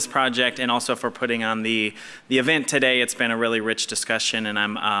supported this project and also for putting on the event today. It's been a really rich discussion, and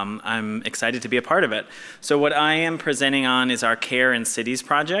I'm excited to be a part of it. So what I am presenting on is our Care in Cities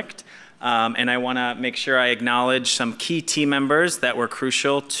project. And I want to make sure I acknowledge some key team members that were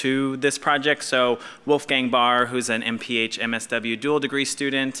crucial to this project. So Wolfgang Barr, who's an MPH MSW dual degree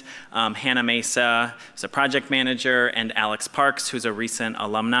student, Hannah Mesa, who's a project manager, and Alex Parks, who's a recent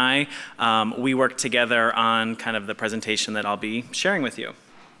alumni. We worked together on kind of the presentation that I'll be sharing with you.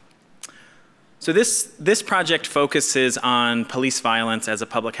 So this project focuses on police violence as a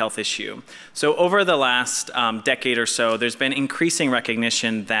public health issue. So over the last decade or so, there's been increasing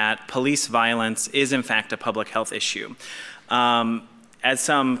recognition that police violence is in fact a public health issue. As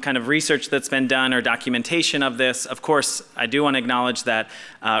some kind of research that's been done or documentation of this, of course, I do want to acknowledge that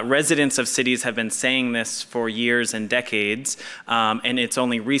residents of cities have been saying this for years and decades, and it's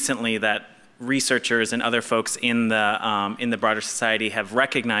only recently that researchers and other folks in the broader society have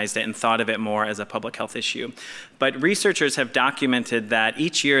recognized it and thought of it more as a public health issue. But researchers have documented that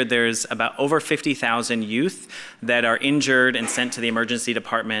each year there's about over 50,000 youth that are injured and sent to the emergency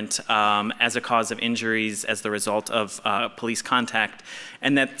department as a cause of injuries as the result of police contact.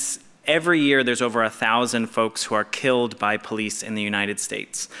 And that's every year there's over 1,000 folks who are killed by police in the United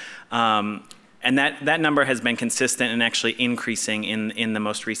States. And that number has been consistent and actually increasing in the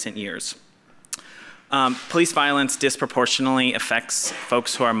most recent years. Police violence disproportionately affects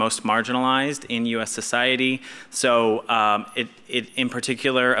folks who are most marginalized in U.S. society. So it in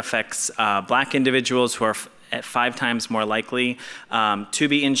particular affects black individuals who are at 5 times more likely to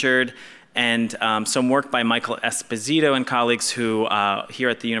be injured. And some work by Michael Esposito and colleagues who here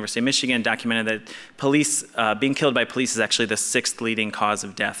at the University of Michigan documented that police, being killed by police is actually the 6th leading cause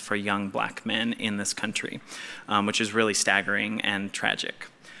of death for young black men in this country, which is really staggering and tragic.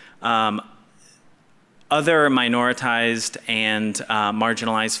 Other minoritized and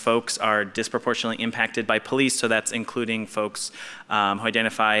marginalized folks are disproportionately impacted by police, so that's including folks who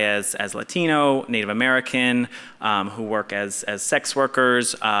identify as Latino, Native American, who work as sex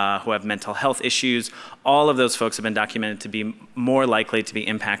workers, who have mental health issues. All of those folks have been documented to be more likely to be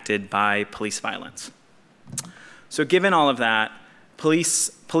impacted by police violence. So given all of that,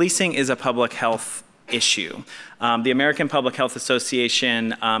 policing is a public health issue. The American Public Health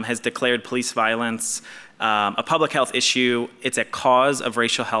Association has declared police violence a public health issue. It's a cause of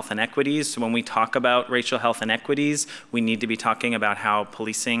racial health inequities. So when we talk about racial health inequities, we need to be talking about how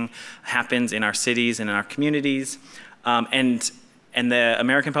policing happens in our cities and in our communities. And the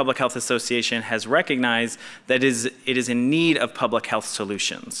American Public Health Association has recognized that it is in need of public health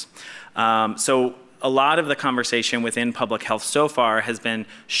solutions. So a lot of the conversation within public health so far has been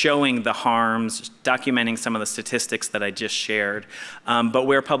showing the harms, documenting some of the statistics that I just shared. But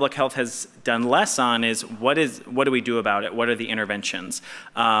where public health has done less on is what do we do about it? What are the interventions?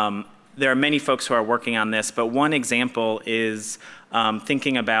 There are many folks who are working on this, but one example is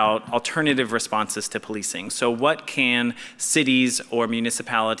thinking about alternative responses to policing. So what can cities or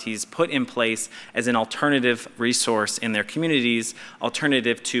municipalities put in place as an alternative resource in their communities,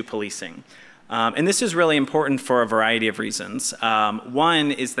 alternative to policing? And this is really important for a variety of reasons.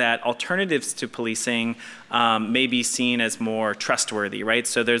 One is that alternatives to policing may be seen as more trustworthy, right?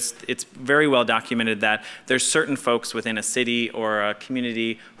 So it's very well documented that there's certain folks within a city or a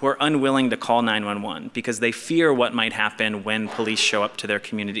community who are unwilling to call 911 because they fear what might happen when police show up to their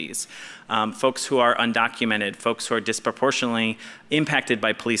communities. Folks who are undocumented, folks who are disproportionately impacted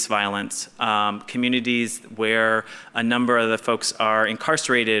by police violence, communities where a number of the folks are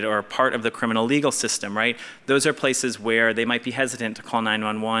incarcerated or part of the criminal legal system, right? Those are places where they might be hesitant to call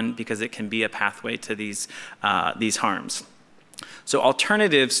 911 because it can be a pathway to these harms. So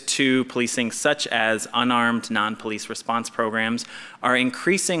alternatives to policing, such as unarmed non-police response programs, are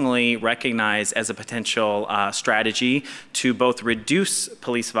increasingly recognized as a potential strategy to both reduce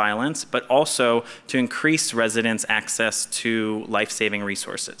police violence, but also to increase residents' access to life-saving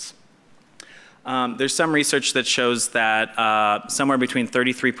resources. There's some research that shows that somewhere between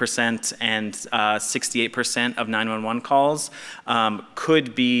 33% and 68% of 911 calls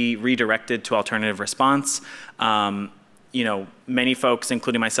could be redirected to alternative response. You know, many folks,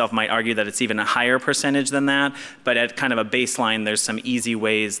 including myself, might argue that it's even a higher percentage than that, but at kind of a baseline, there's some easy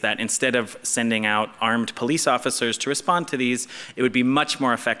ways that instead of sending out armed police officers to respond to these, it would be much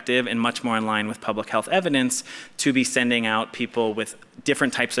more effective and much more in line with public health evidence to be sending out people with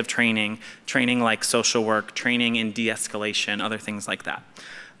different types of training like social work, training in de-escalation, other things like that.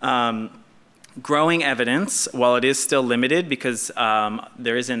 Growing evidence, while it is still limited because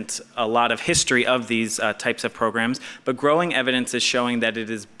there isn't a lot of history of these types of programs, but growing evidence is showing that it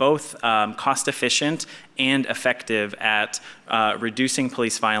is both cost efficient and effective at reducing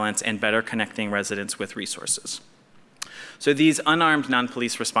police violence and better connecting residents with resources. So these unarmed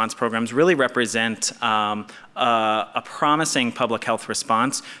non-police response programs really represent a promising public health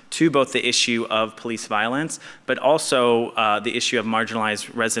response to both the issue of police violence, but also the issue of marginalized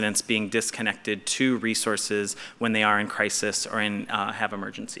residents being disconnected to resources when they are in crisis or have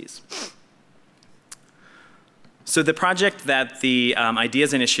emergencies. So the project that the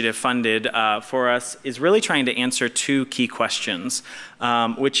Ideas Initiative funded for us is really trying to answer two key questions,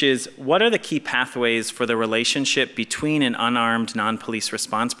 which is what are the key pathways for the relationship between an unarmed non-police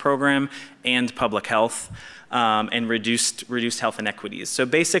response program and public health and reduced health inequities. So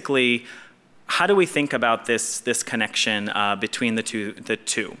basically, how do we think about this connection between the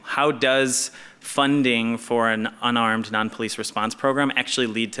two? How does funding for an unarmed non-police response program actually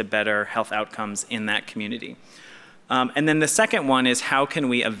lead to better health outcomes in that community? And then the second one is how can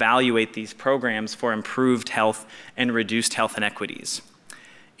we evaluate these programs for improved health and reduced health inequities?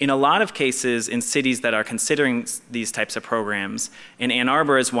 In a lot of cases in cities that are considering these types of programs, and Ann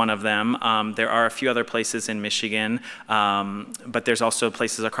Arbor is one of them, there are a few other places in Michigan, but there's also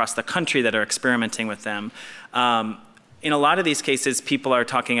places across the country that are experimenting with them. In a lot of these cases, people are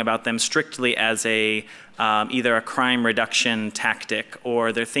talking about them strictly as either a crime reduction tactic,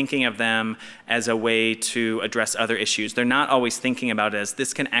 or they're thinking of them as a way to address other issues. They're not always thinking about it as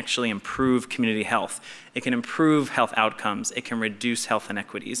this can actually improve community health. It can improve health outcomes. It can reduce health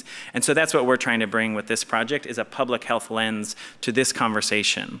inequities. And so that's what we're trying to bring with this project, is a public health lens to this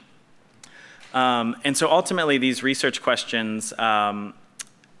conversation. And so ultimately, these research questions are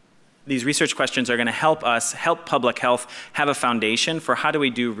going to help public health have a foundation for how do we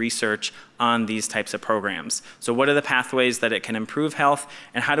do research on these types of programs. So what are the pathways that it can improve health,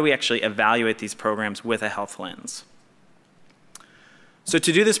 and how do we actually evaluate these programs with a health lens? So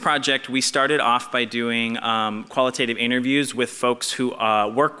to do this project, we started off by doing qualitative interviews with folks who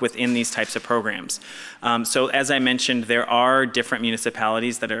work within these types of programs. So as I mentioned, there are different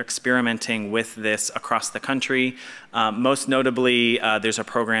municipalities that are experimenting with this across the country. Most notably, there's a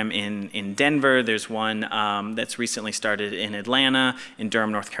program in Denver. There's one that's recently started in Atlanta, in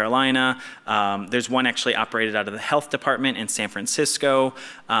Durham, North Carolina. There's one actually operated out of the health department in San Francisco.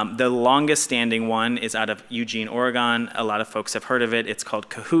 The longest standing one is out of Eugene, Oregon. A lot of folks have heard of it. It's called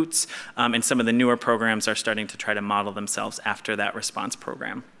Cahoots, and some of the newer programs are starting to try to model themselves after that response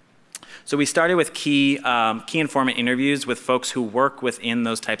program. So we started with key informant interviews with folks who work within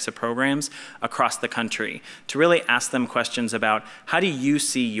those types of programs across the country to really ask them questions about how do you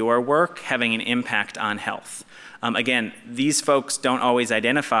see your work having an impact on health? Again, these folks don't always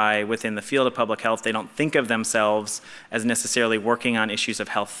identify within the field of public health. They don't think of themselves as necessarily working on issues of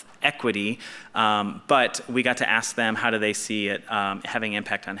health equity, but we got to ask them how do they see it having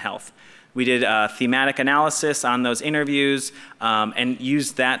impact on health. We did a thematic analysis on those interviews and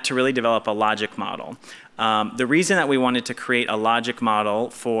used that to really develop a logic model. The reason that we wanted to create a logic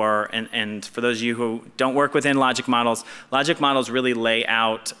model and for those of you who don't work within logic models really lay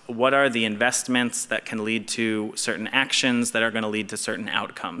out what are the investments that can lead to certain actions that are going to lead to certain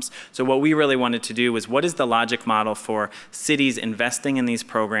outcomes. So what we really wanted to do was what is the logic model for cities investing in these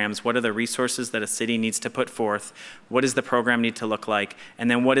programs? What are the resources that a city needs to put forth? What does the program need to look like?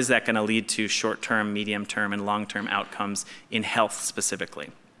 And then what is that going to lead to short-term, medium-term, and long-term outcomes in health specifically?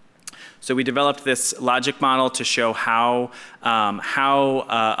 So we developed this logic model to show how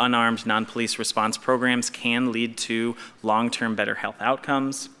unarmed non-police response programs can lead to long-term better health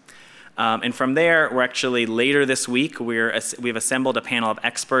outcomes. And from there, we're actually later this week, we've assembled a panel of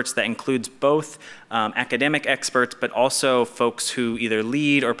experts that includes both academic experts, but also folks who either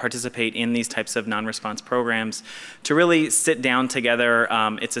lead or participate in these types of non-response programs to really sit down together.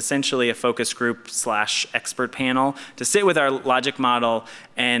 It's essentially a focus group / expert panel to sit with our logic model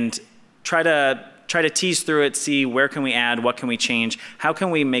and try try to tease through it, see where can we add, what can we change, how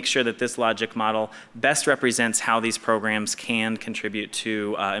can we make sure that this logic model best represents how these programs can contribute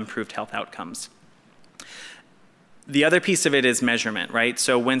to improved health outcomes. The other piece of it is measurement, right?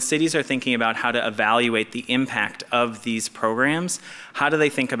 So when cities are thinking about how to evaluate the impact of these programs, how do they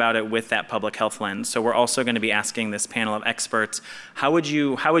think about it with that public health lens? So we're also going to be asking this panel of experts, how would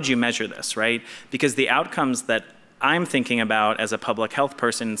you measure this, right? Because the outcomes that I'm thinking about as a public health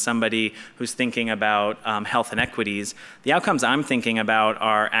person, somebody who's thinking about health inequities, the outcomes I'm thinking about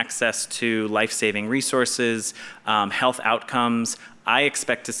are access to life-saving resources, health outcomes. I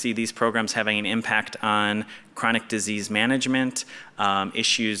expect to see these programs having an impact on chronic disease management,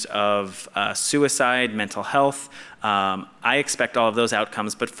 issues of suicide, mental health. I expect all of those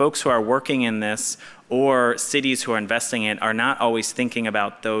outcomes, but folks who are working in this or cities who are investing in it are not always thinking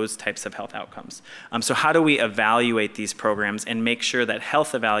about those types of health outcomes. So how do we evaluate these programs and make sure that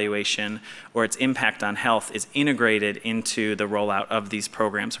health evaluation or its impact on health is integrated into the rollout of these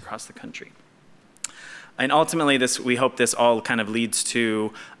programs across the country? And ultimately, we hope this all kind of leads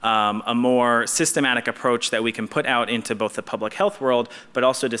to a more systematic approach that we can put out into both the public health world, but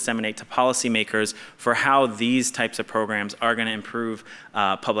also disseminate to policymakers for how these types of programs are going to improve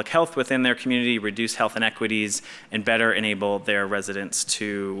public health within their community, reduce health inequities, and better enable their residents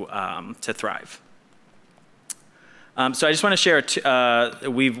to thrive. So I just want to share,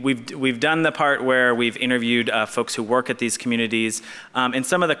 we've done the part where we've interviewed folks who work at these communities, and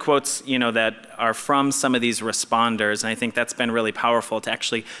some of the quotes, that are from some of these responders, and I think that's been really powerful to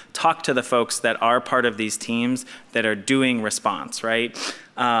actually talk to the folks that are part of these teams that are doing response, right?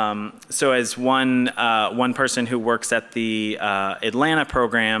 So as one person who works at the Atlanta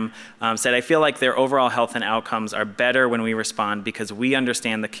program said, I feel like their overall health and outcomes are better when we respond because we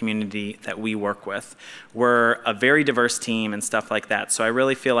understand the community that we work with. We're a very diverse team and stuff like that. So I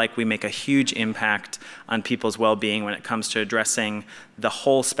really feel like we make a huge impact on people's well-being when it comes to addressing the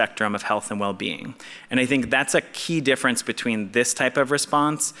whole spectrum of health and well-being. And I think that's a key difference between this type of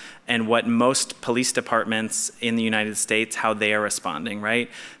response and what most police departments in the United States, how they are responding, right?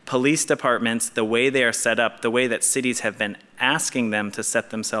 Police departments, the way they are set up, the way that cities have been asking them to set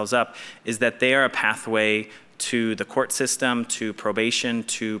themselves up is that they are a pathway to the court system, to probation,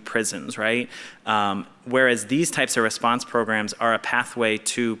 to prisons, right? Whereas these types of response programs are a pathway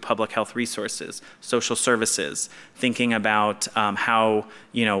to public health resources, social services, thinking about how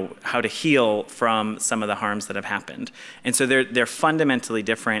to heal from some of the harms that have happened. And so they're fundamentally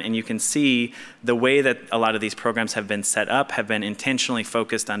different, and you can see the way that a lot of these programs have been set up have been intentionally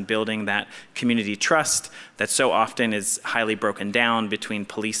focused on building that community trust that so often is highly broken down between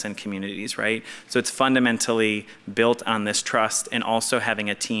police and communities, right? So it's fundamentally built on this trust and also having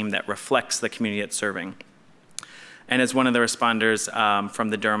a team that reflects the community it's serving. And as one of the responders from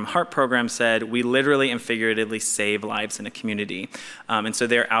the Durham Heart Program said, we literally and figuratively save lives in a community. And so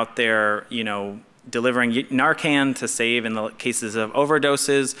they're out there, delivering Narcan to save in the cases of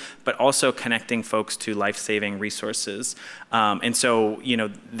overdoses, but also connecting folks to life-saving resources. And so,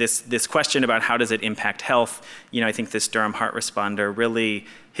 this question about how does it impact health, I think this Durham Heart responder really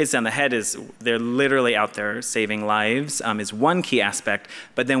hits on the head is they're literally out there saving lives is one key aspect,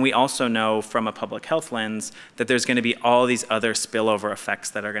 but then we also know from a public health lens that there's going to be all these other spillover effects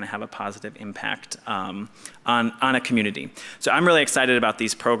that are going to have a positive impact on a community. So I'm really excited about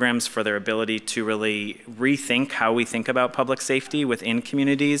these programs for their ability to really rethink how we think about public safety within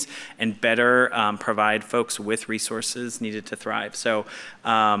communities and better provide folks with resources needed to thrive. So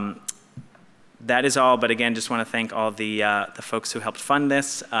that is all, but again, just want to thank all the folks who helped fund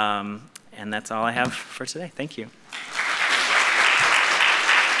this, and that's all I have for today. Thank you.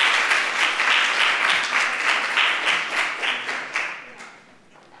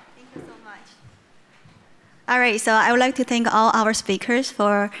 Thank you so much. All right, so I would like to thank all our speakers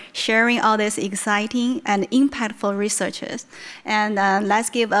for sharing all these exciting and impactful researches. And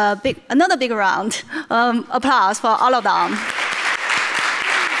let's give another big round of applause for all of them.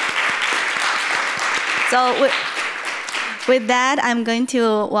 So with that, I'm going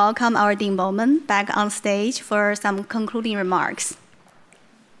to welcome our Dean Bowman back on stage for some concluding remarks.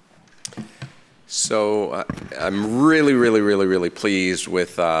 So I'm really pleased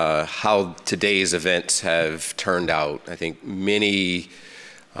with how today's events have turned out. I think many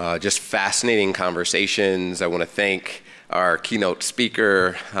just fascinating conversations. I want to thank our keynote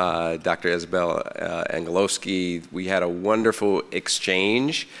speaker, Dr. Isabel Angelowski. We had a wonderful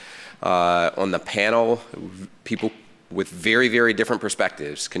exchange on the panel. People with very, very different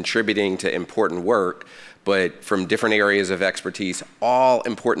perspectives, contributing to important work, but from different areas of expertise, all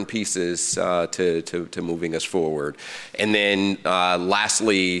important pieces to moving us forward. And then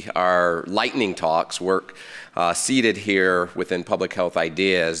lastly, our lightning talks work seated here within Public Health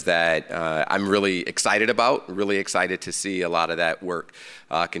Ideas that I'm really excited about, really excited to see a lot of that work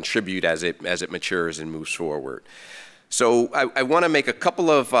contribute as it matures and moves forward. So I want to make a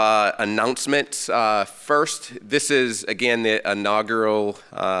couple of announcements. First, this is, again, the inaugural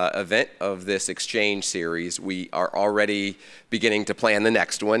event of this exchange series. We are already beginning to plan the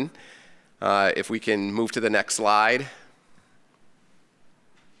next one. If we can move to the next slide.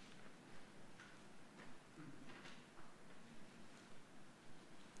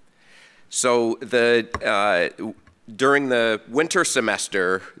 So during the winter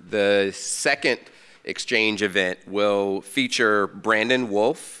semester, the second exchange event will feature Brandon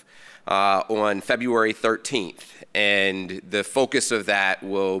Wolf on February 13th. And the focus of that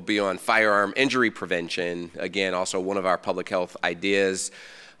will be on firearm injury prevention. Again, also one of our public health ideas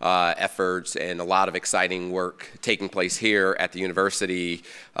efforts, and a lot of exciting work taking place here at the university.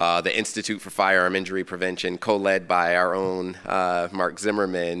 The Institute for Firearm Injury Prevention, co-led by our own Mark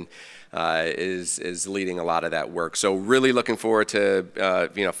Zimmerman, is leading a lot of that work. So really looking forward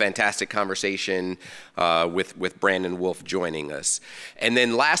to fantastic conversation with Brandon Wolf joining us. And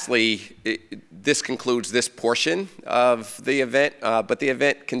then lastly, this concludes this portion of the event, but the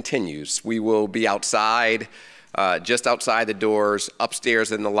event continues. We will be outside, just outside the doors,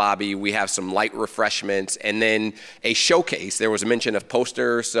 upstairs in the lobby. We have some light refreshments and then a showcase. There was a mention of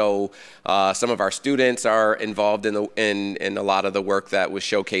posters, so some of our students are involved in a lot of the work that was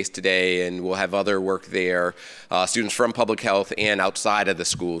showcased today, and we'll have other work there, students from public health and outside of the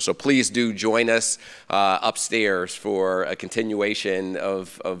school. So please do join us upstairs for a continuation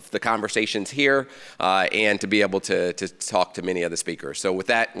of the conversations here and to be able to talk to many of the speakers. So with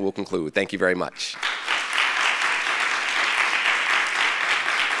that, we'll conclude. Thank you very much.